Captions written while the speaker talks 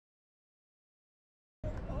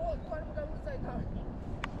刚是在那里。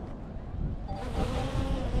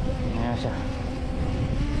よいしょ。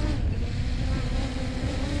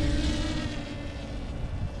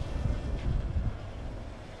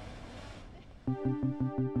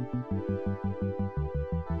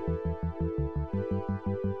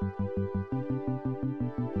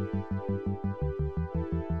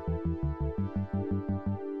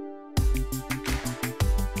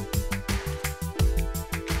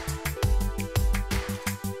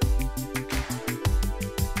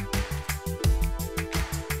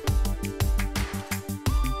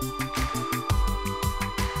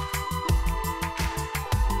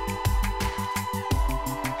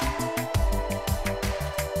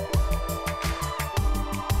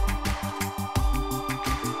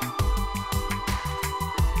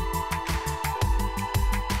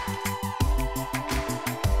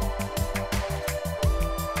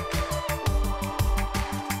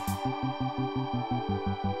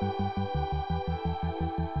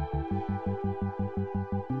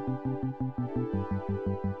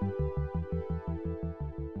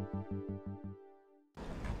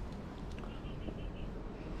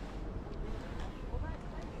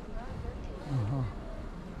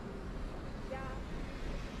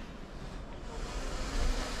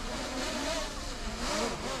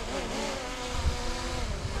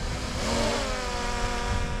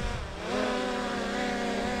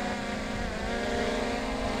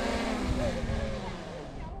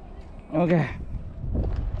Okay.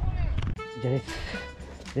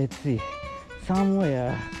 Let's see.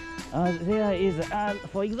 Somewhere there is,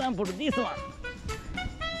 for example, this one.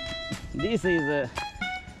 This is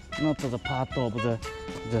not the part of the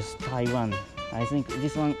Taiwan. I think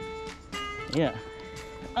this one. Yeah.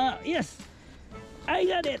 Yes. I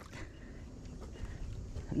got it.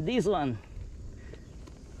 This one.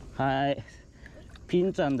 嗨，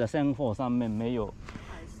平整的生活上面没有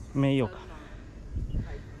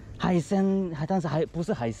海参，但是还不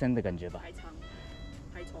是海参的感觉吧？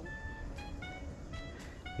海虫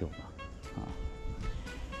有吗？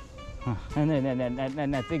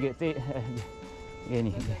那这个给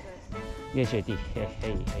你，给学弟，嘿。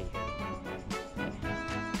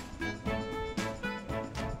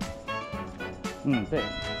对。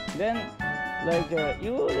Then like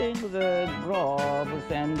using the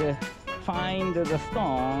globes and find the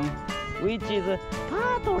stone, which is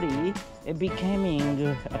partly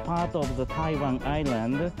becoming a part of the Taiwan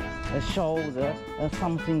Island, shows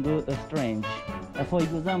something strange. For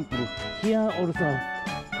example, here also,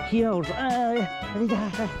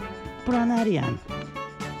 planarian.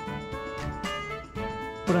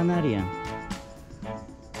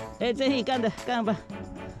这里干吧。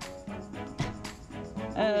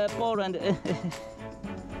Poland,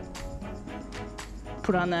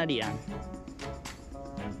 planarian,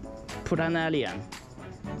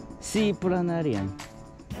 sea planarian.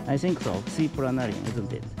 I think so. Sea planarian,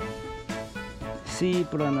 isn't it? Sea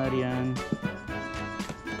planarian.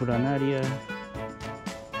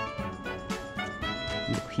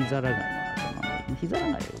 ヒザラガイの仲間。ヒザラガ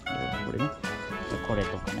イをこれね。これ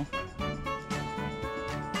とかね。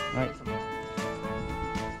はい。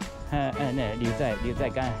留在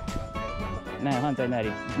干，那放在那里，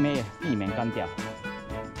避免干掉。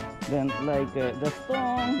Then like the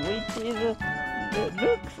stone, which is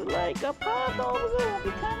looks like a part of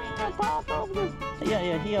becoming a part of the.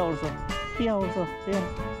 Yeah, here also,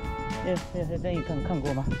 yeah. 那你看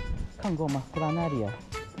过吗？Planaria。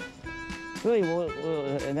所以我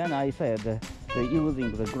then I said that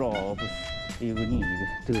using the globes you need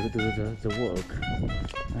to do the work.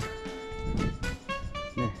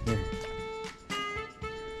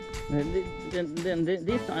 Then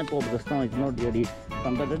this type of the stone is not really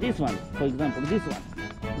fun, but this one, for example, this one.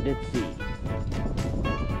 Let's see.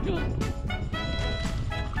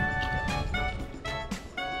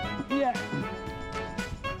 Yeah.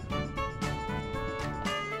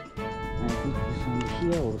 I think this one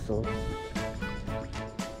here also.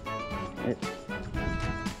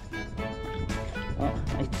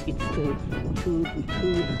 It's too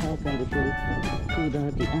hot and too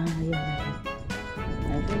dirty. Yeah.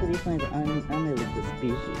 I think this one is unnamed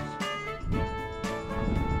species.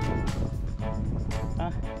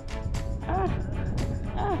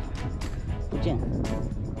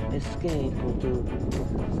 Escape to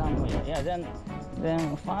somewhere. Yeah,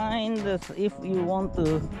 then find if you want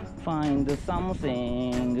to find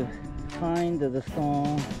something, find the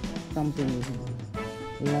stone, something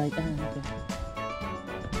like that.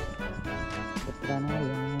 The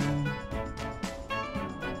planaria.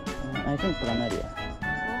 I think planaria.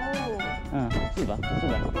 是吧？多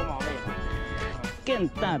毛类嘛。更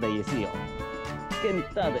大的也是有，更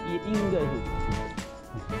大的也应该是。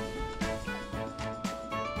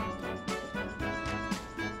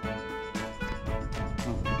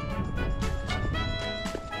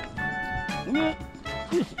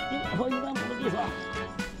よし、ホイールランプの地方。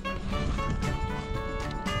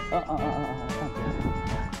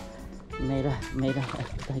没了，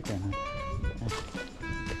太可能。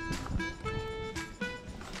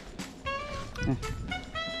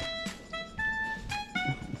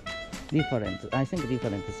different, I think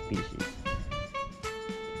different species.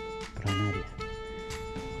 Planaria,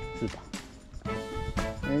 是吧？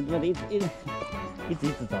一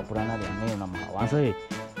直找 Planaria 没有那么好玩，所以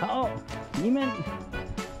好，你们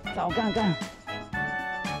找看看。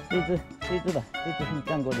这只吧，这只你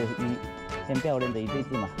看过的鱼，很漂亮的鱼，这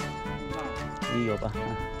只嘛，鱼有吧？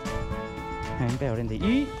很漂亮的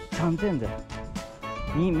鱼，常见的。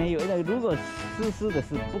你没有如果湿的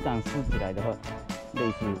是不敢湿起来的话，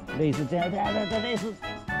类似这样类似。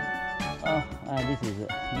this is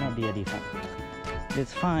not really fun.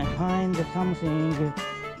 Let's find something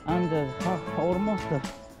under almost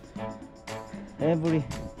every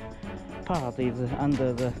part is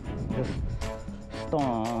under the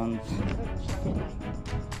stones.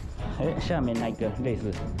 下面那个类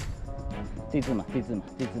似，这只嘛。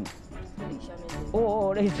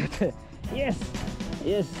哦，类似的 ，yes.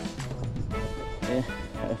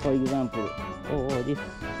 For example, this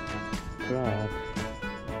crab,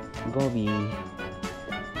 goby.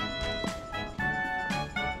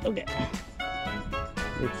 Okay,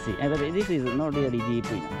 let's see. But this is not really deep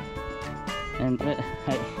enough. And は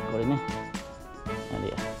い、これね。あれ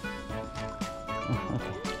や。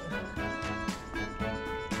Okay.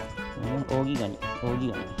 扇ガニね。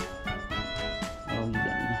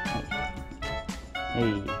はい。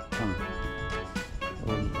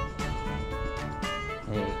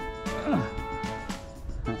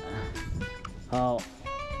好，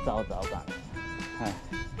找看，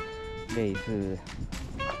类似，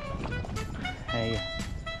哎呀，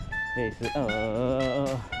类似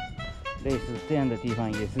类似这样的地方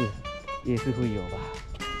也是会有吧？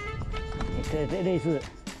这类似，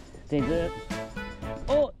这只，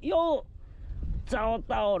哦哟，找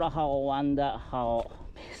到了好玩的，好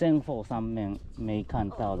生活上面没看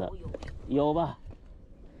到的，有吧？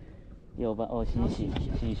哦，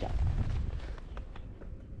细小。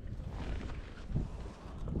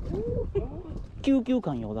QQ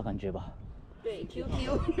感有的感觉吧？对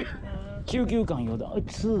 ，QQ 感有的，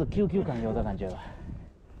吃的 QQ 感有的感觉吧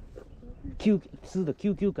吃的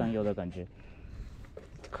QQ 感有的感觉，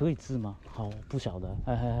可以吃吗？好，不晓得，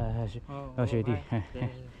学弟，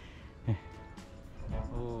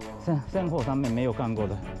生活上面没有看过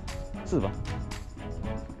的，是吧？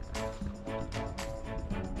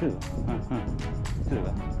是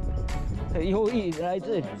吧？有意来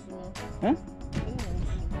自，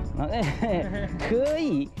可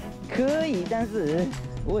以，但是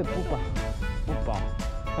我也不饱。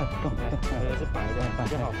是白的，比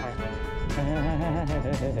较好拍。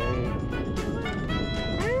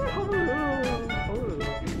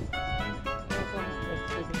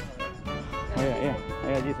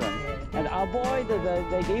Yeah, this one. And avoid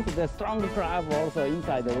if the strong crab also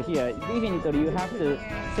inside over here. Definitely you have to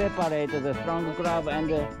separate the strong crab and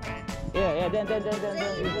then.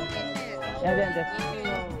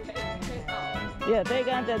 Yeah, they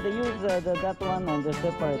can use that one and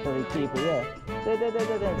separately keep. Yeah, 对，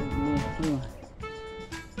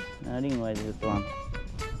另外这个端，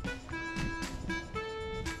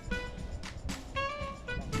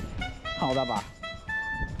好的吧？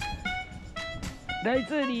来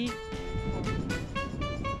这里。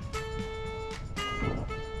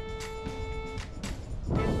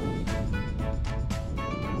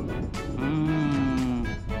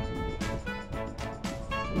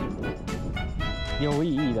有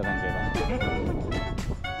意义的感觉吧？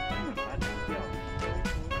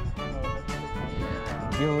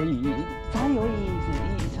有意义，才有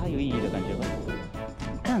意义的感觉吧？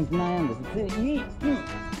看那样的这鱼，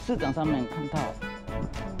市场上面看到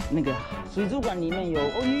那个水族馆里面有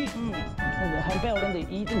鱼，那个很漂亮的鱼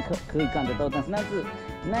一定可以看得到，但是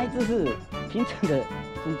那一只是平常的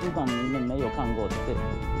水族馆里面没有看过的，对，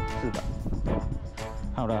是的。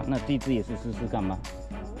好了，那这只也是试试看吗？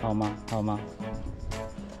好吗？好吧。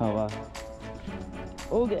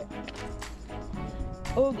OK。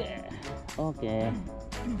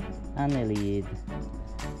Annelid.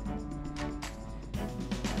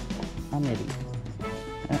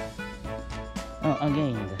 Oh,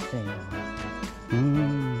 again the same.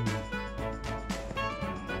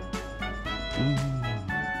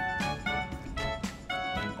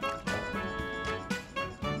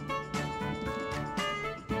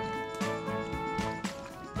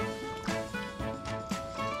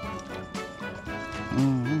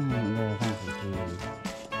 Yeah, 放回去。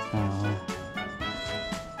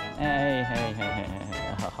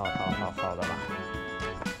好的吧。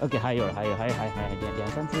OK， 还有两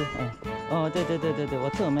三只，哦，对，我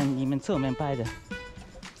你们侧面拍的，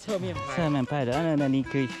侧面拍的，那你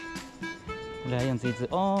可以来用这一只，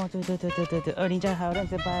哦，对，人家还有认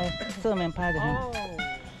真拍侧面拍的，哦，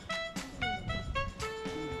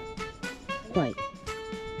快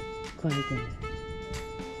一点，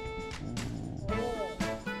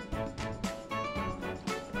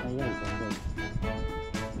还要一个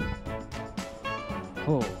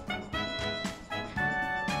哦。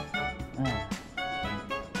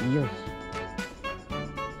よし。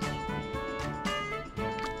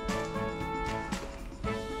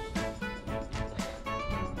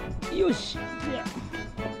よし。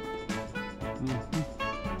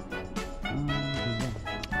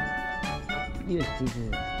よし、地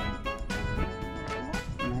図。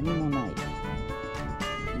何もない。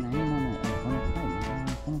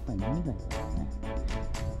このパイ何がいいね。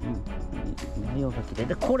内容書き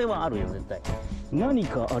で。これはあるよ、絶対。何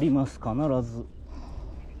かあります、必ず。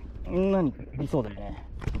何かありそうだよね。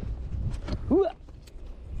うわ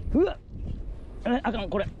あかん、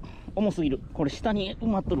これ重すぎる。これ下に埋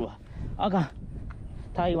まっとるわ。あかん。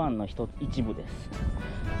台湾の一部です。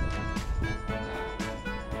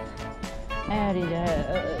リンジャ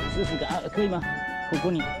ー、すすが、可以吗？こ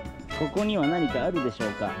こには何かあるでしょ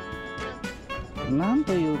うか。なん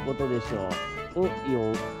ということでしょう。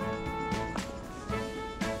よ。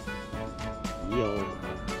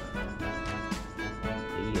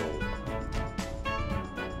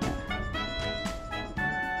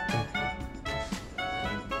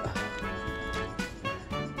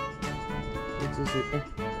这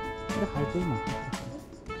海龟嘛，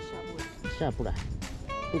下不来，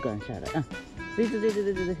不敢下来啊！这有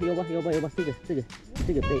吧，这个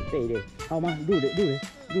贝类好吗？鹿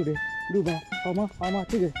吧，好吗？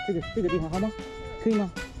这个地方好吗？可以吗？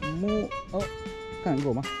看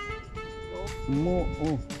过吗？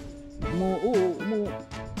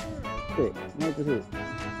对，那就是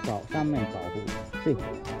上面保护，对，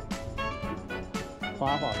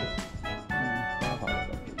花的。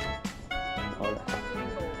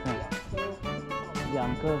2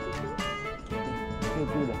颗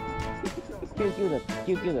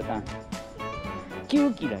，QQ 的蛋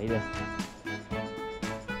，Q起来的，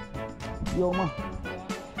有吗？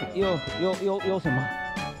有什么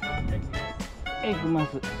 ？egg mass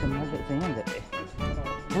什么的怎样的？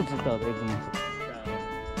不知道的 egg mass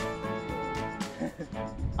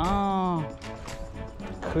啊，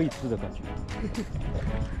可以吃的感觉。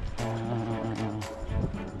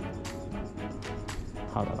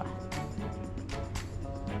好了吧？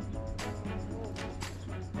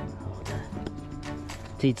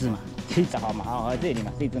这一只嘛，这一只好嘛，好，这里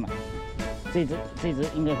嘛，这一只嘛，这一只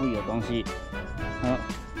应该会有东西，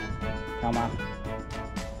好吗？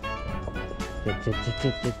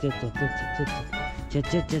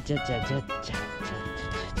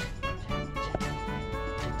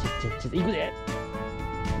いくで。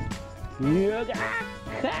没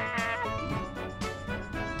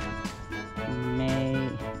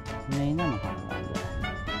那么好玩的，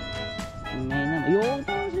没那么有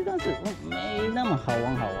东西，但是没那么好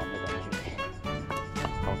玩的感觉，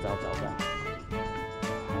好糟的。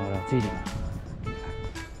好了，这里嘛，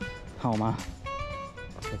好吗？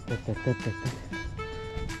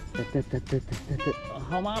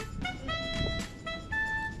好吗？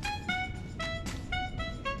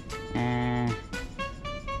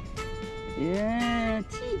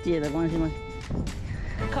季节的关系吗？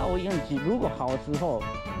靠运气，如果好时候，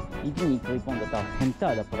一定你可以碰得到很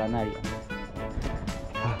大的布拉那里。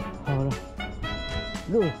好了，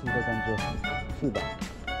热死的感觉，是吧？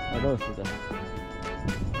热死的。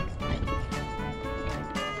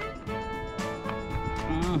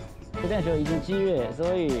这边时候已经7月，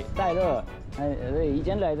所以太热。以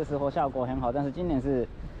前来的时候效果很好，但是今年是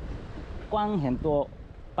光很多，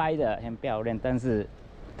拍的很漂亮，但是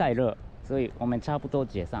太热，所以我们差不多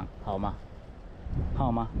解散，好吗？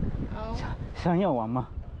好吗？好。想要玩吗？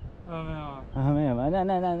没有啊。没有嘛，那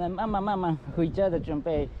慢慢回家的准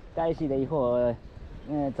备开始了以后，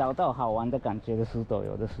找到好玩的感觉的时候，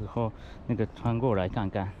有的时候那个穿过来看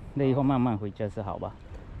看，那以后慢慢回家是好吧？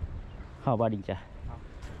好吧，林家。好。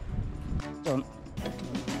就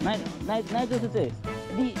那就是这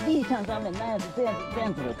立项上面那样子这样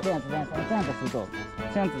子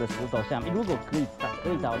的石头下面，如果可以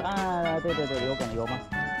找啊，对，有可能有吗？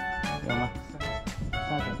有吗？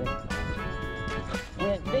对，因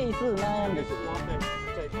为类似那样的，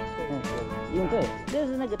因为对，就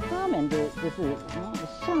是那个他们的就是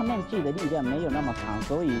下面去的力量没有那么强，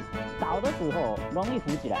所以倒的时候容易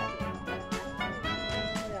浮起来。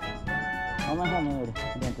我们后面有2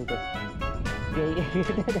只对。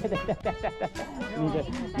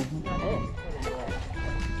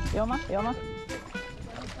有吗？有吗？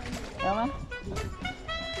有吗？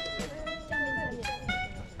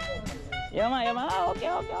有吗？有吗？OK，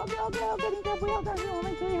 你先不要，但是我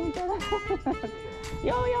们可以叫他。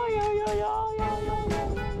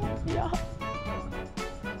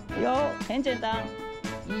有，很简单，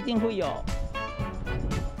一定会有。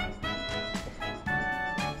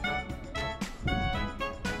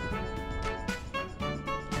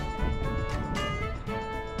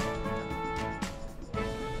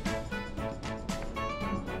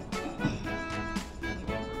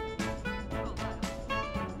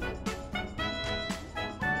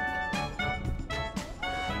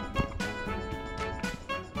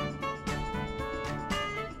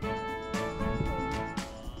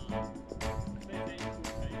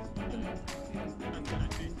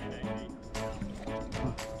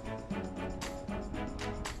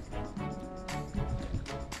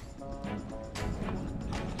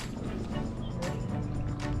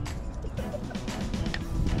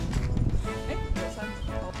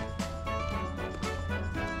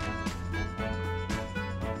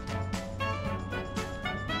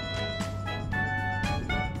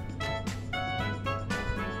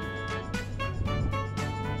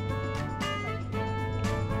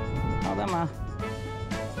干嘛？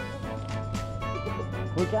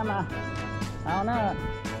回家吗？好，那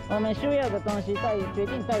我们需要的东西决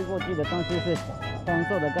定带过去的东西是红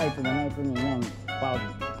色的盖子的那只里面包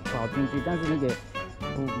进去，但是那个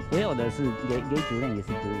不要的是给主任也是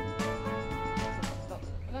可以的。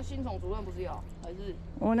那新宠主任不是要还是？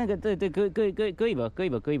哦，那个对，可以吧，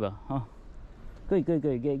好，可以，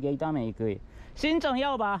给他们也可以。新宠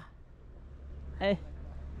要吧？哎，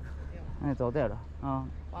那走掉了啊。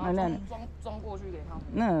那装过去给他们。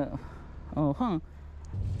那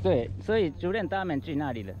对，所以主任他们去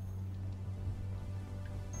那里了。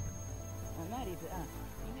那里是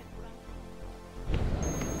因为不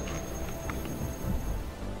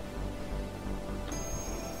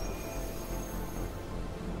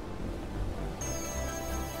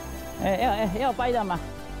让。要掰的嘛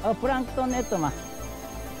，plankton net嘛。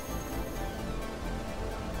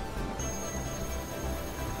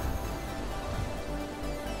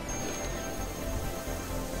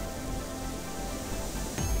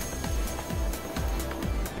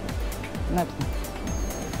那，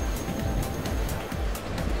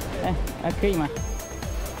可以吗？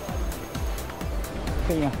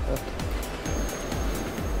可以吗？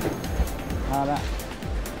好了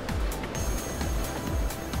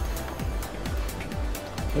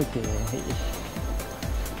 ，OK。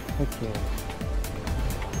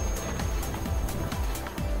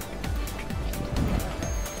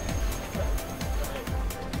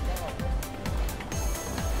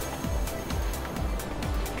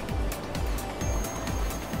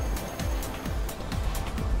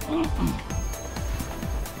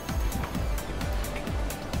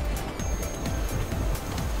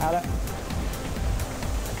好了。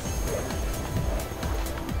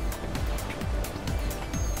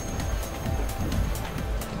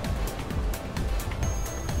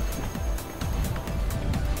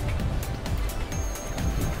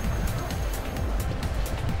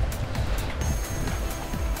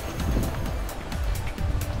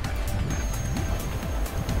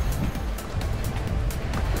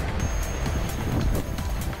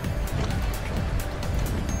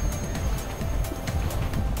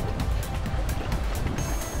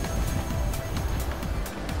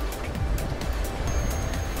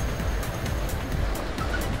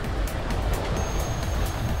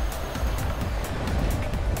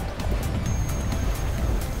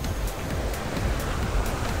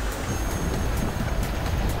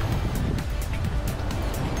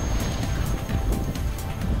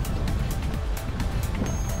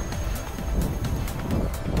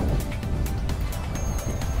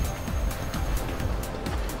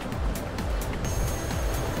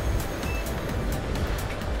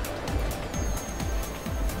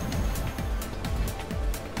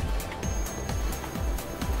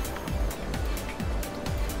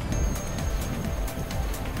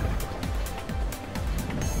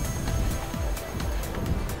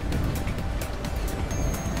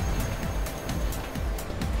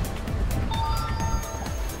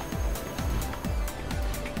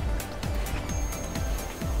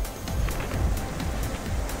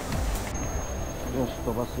よし、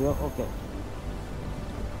飛ばすよ。 OK。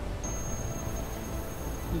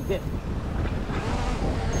 いいで。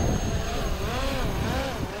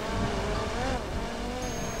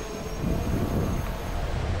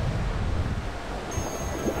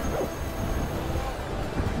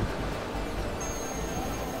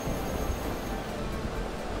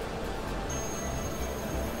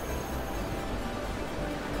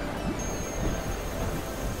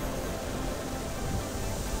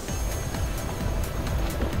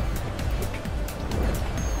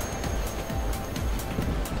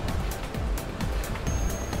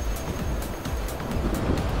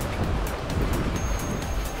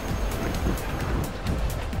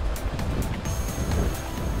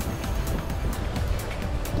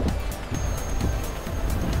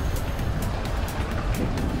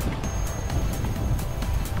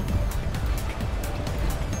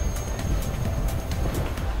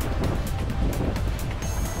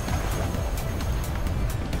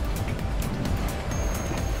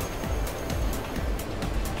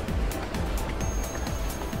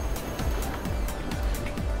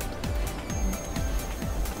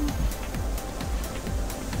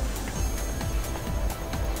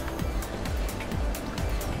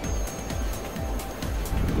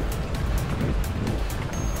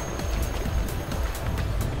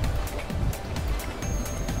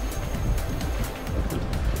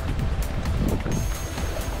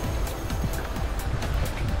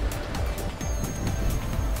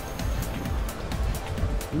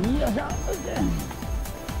いしょ。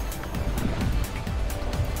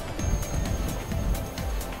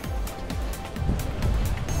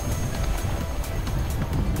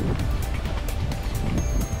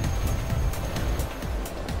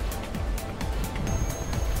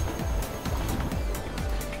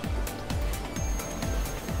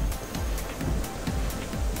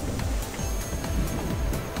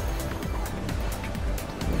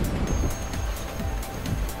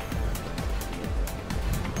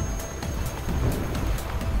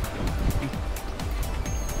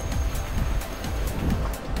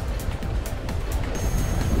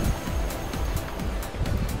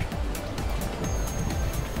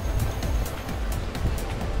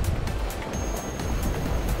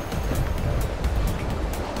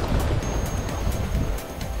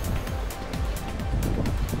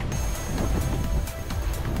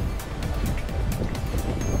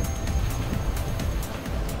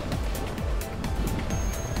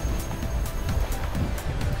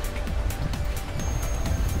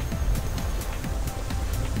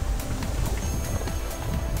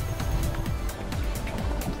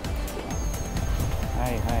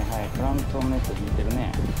プランクトンネット引いてる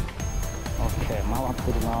ね。オッケー、回っ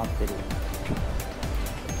てる回ってる。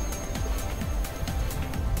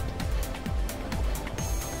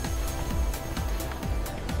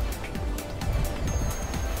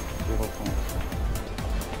15分。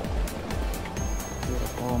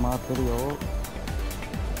16分回ってるよ。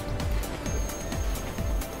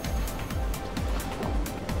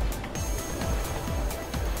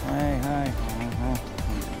はいはいはいはい。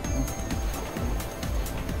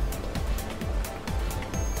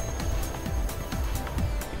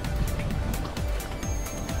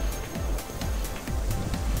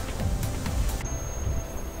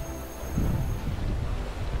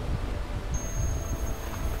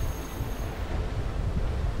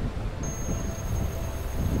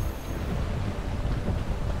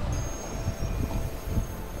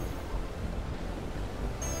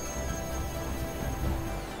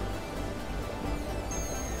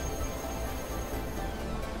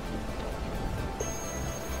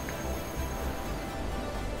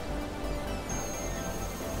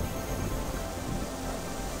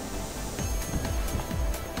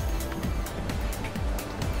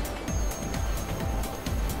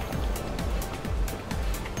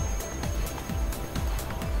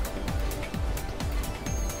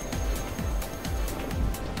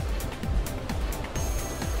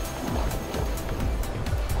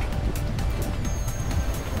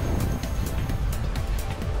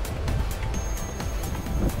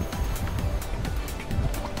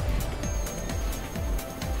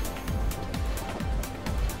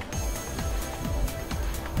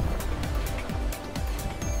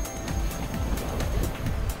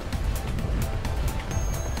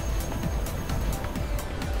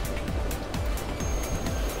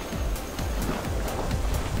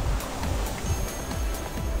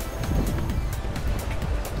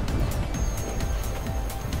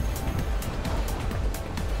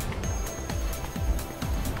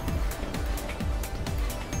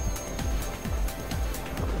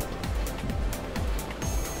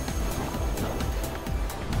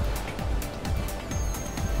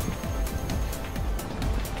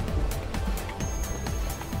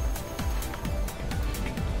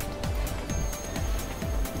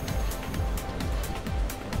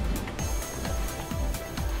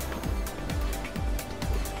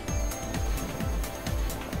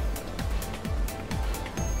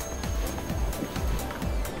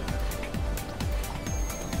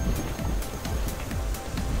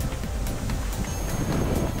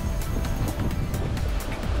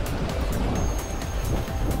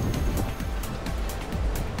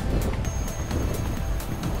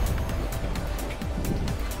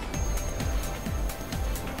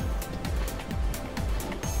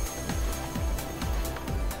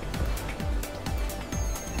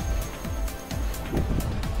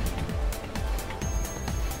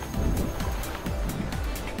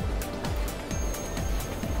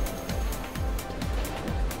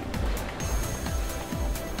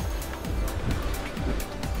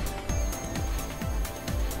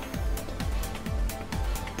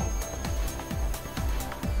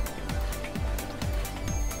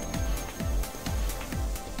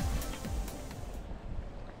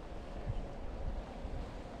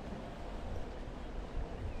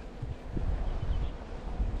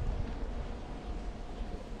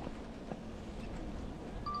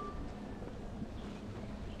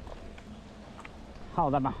好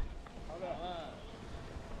的吧。好的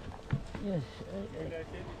，Yes.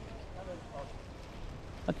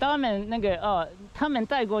 他们那个哦，他们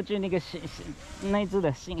带过去那个那一只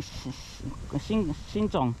的新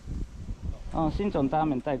种，哦，新种他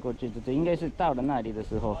们带过去的，应该是到了那里的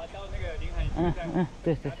时候。到那个临海实验站，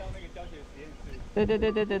对对。到那个教学实验室。对。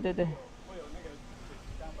会有那个水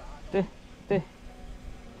箱把它。对。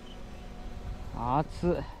好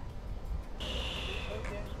吃。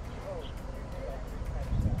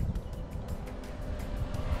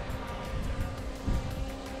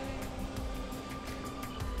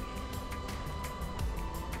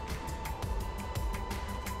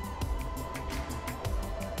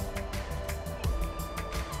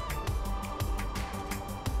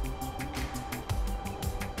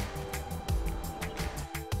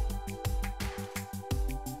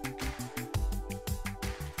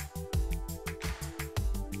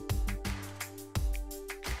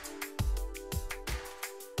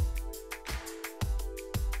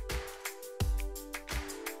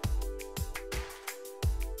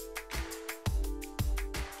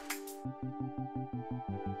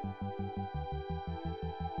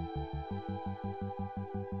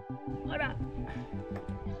好了，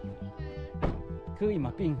可以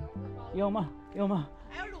吗？冰有吗？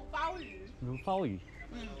还有卤鲍鱼。卤鲍鱼，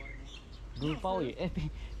卤鲍鱼，哎，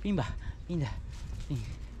冰吧，冰的，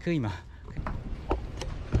可以吗？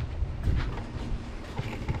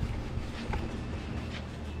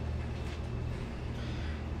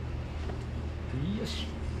よし。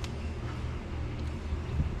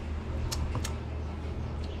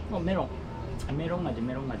哦，メロン味。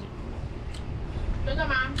真的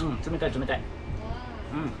吗？冷たい。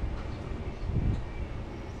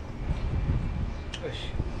よ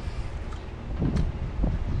し。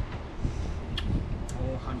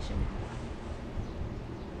歯にしてみる。